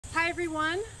Hi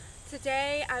everyone,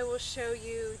 today I will show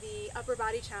you the upper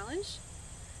body challenge.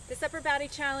 This upper body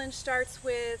challenge starts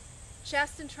with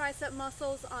chest and tricep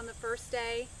muscles on the first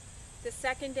day. The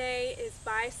second day is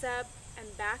bicep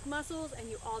and back muscles, and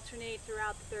you alternate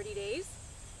throughout the 30 days.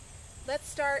 Let's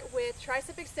start with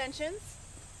tricep extensions.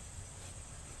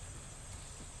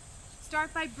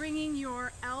 Start by bringing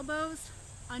your elbows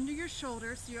under your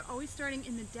shoulders, so you're always starting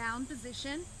in the down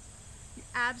position. Your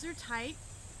abs are tight.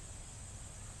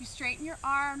 You straighten your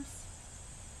arms,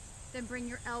 then bring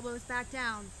your elbows back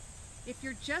down. If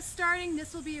you're just starting,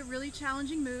 this will be a really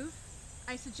challenging move.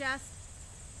 I suggest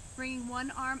bringing one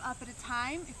arm up at a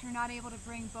time if you're not able to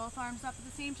bring both arms up at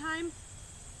the same time,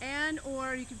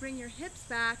 or you can bring your hips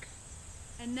back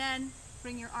and then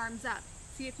bring your arms up.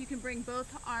 See if you can bring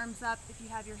both arms up if you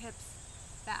have your hips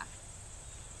back.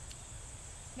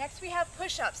 Next we have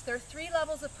push-ups. There are 3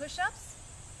 levels of push-ups.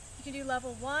 You can do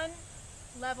level 1,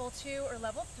 level 2, or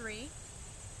level 3.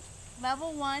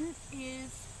 Level 1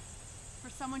 is for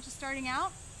someone just starting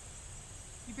out.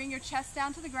 You bring your chest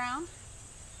down to the ground,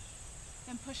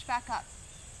 then push back up.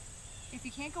 If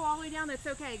you can't go all the way down, that's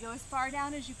okay. Go as far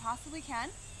down as you possibly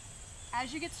can.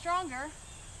 As you get stronger,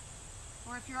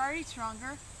 or if you're already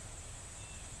stronger,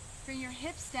 bring your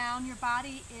hips down. Your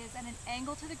body is at an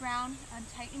angle to the ground. I'm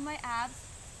tightening my abs.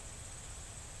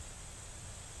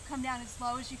 Come down as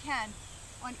low as you can.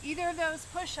 On either of those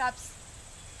push-ups,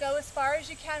 go as far as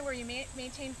you can where you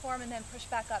maintain form and then push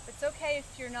back up. It's okay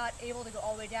if you're not able to go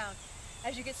all the way down.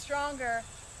 As you get stronger,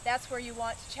 that's where you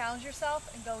want to challenge yourself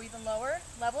and go even lower.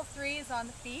 Level 3 is on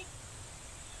the feet.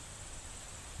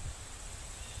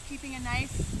 Keeping a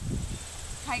nice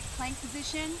tight plank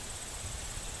position.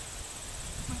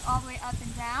 Going all the way up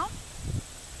and down.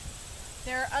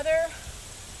 There are other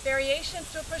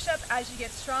variations to a push-up. As you get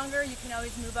stronger, you can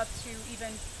always move up to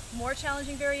even more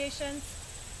challenging variations.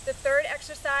 The third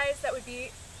exercise, that would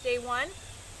be day 1,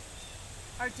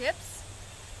 are dips.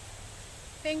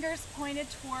 Fingers pointed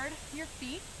toward your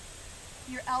feet.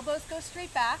 Your elbows go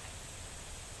straight back.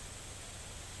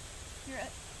 You're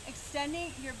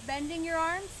bending your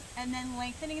arms and then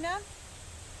lengthening them.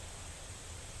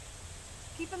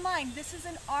 Keep in mind, this is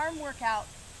an arm workout.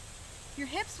 Your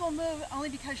hips will move only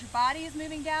because your body is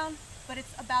moving down, but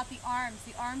it's about the arms.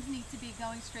 The arms need to be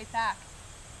going straight back.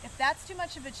 If that's too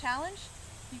much of a challenge,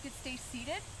 you could stay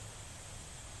seated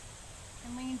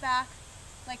and lean back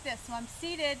like this. So I'm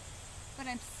seated, but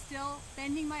I'm still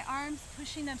bending my arms,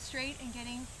 pushing them straight, and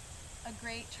getting a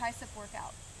great tricep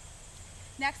workout.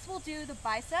 Next, we'll do the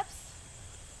biceps.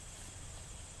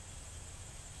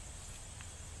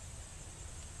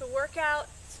 The workout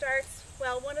starts,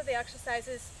 one of the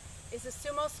exercises is a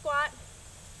sumo squat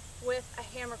with a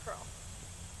hammer curl.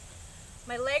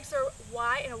 My legs are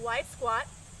wide in a wide squat,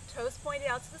 toes pointed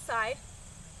out to the side.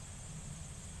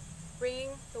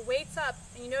 Bringing the weights up,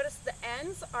 and you notice the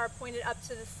ends are pointed up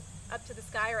to the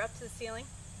sky or up to the ceiling.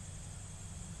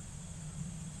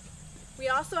 We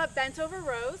also have bent over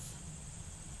rows.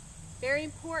 Very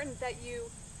important that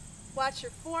you watch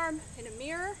your form in a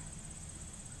mirror.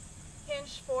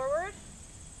 Hinge forward.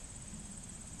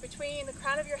 Between the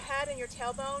crown of your head and your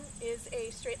tailbone is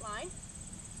a straight line.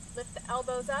 Lift the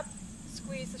elbows up,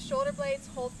 squeeze the shoulder blades,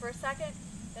 hold for a second,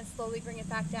 then slowly bring it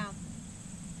back down.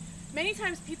 Many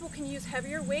times people can use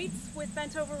heavier weights with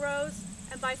bent over rows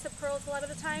and bicep curls a lot of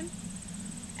the time.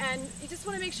 And you just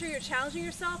want to make sure you're challenging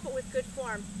yourself, but with good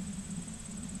form.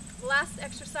 The last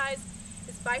exercise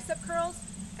is bicep curls,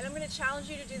 and I'm going to challenge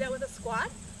you to do that with a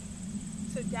squat.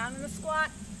 So down in the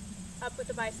squat, up with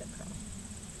the bicep curl.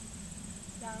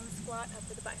 Down in the squat, up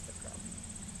with the bicep curl.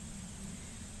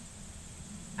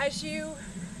 As you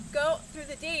go through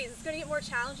the days, it's going to get more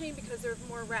challenging because there are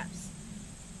more reps.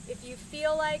 If you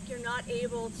feel like you're not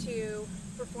able to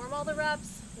perform all the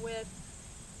reps with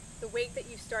the weight that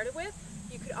you started with,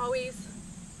 you could always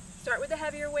start with a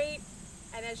heavier weight,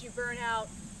 and as you burn out,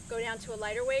 go down to a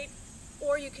lighter weight,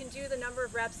 or you can do the number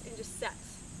of reps in just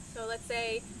sets. So let's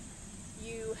say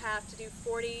you have to do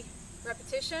 40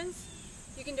 repetitions.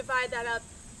 You can divide that up,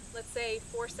 let's say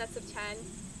 4 sets of 10,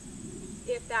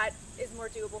 if that is more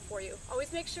doable for you.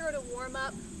 Always make sure to warm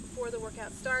up before the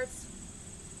workout starts,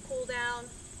 cool down.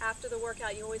 After the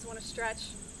workout, you always want to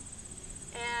stretch.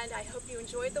 And I hope you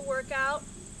enjoyed the workout.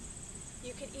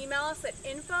 You can email us at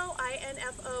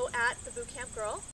info@thebootcampgirl.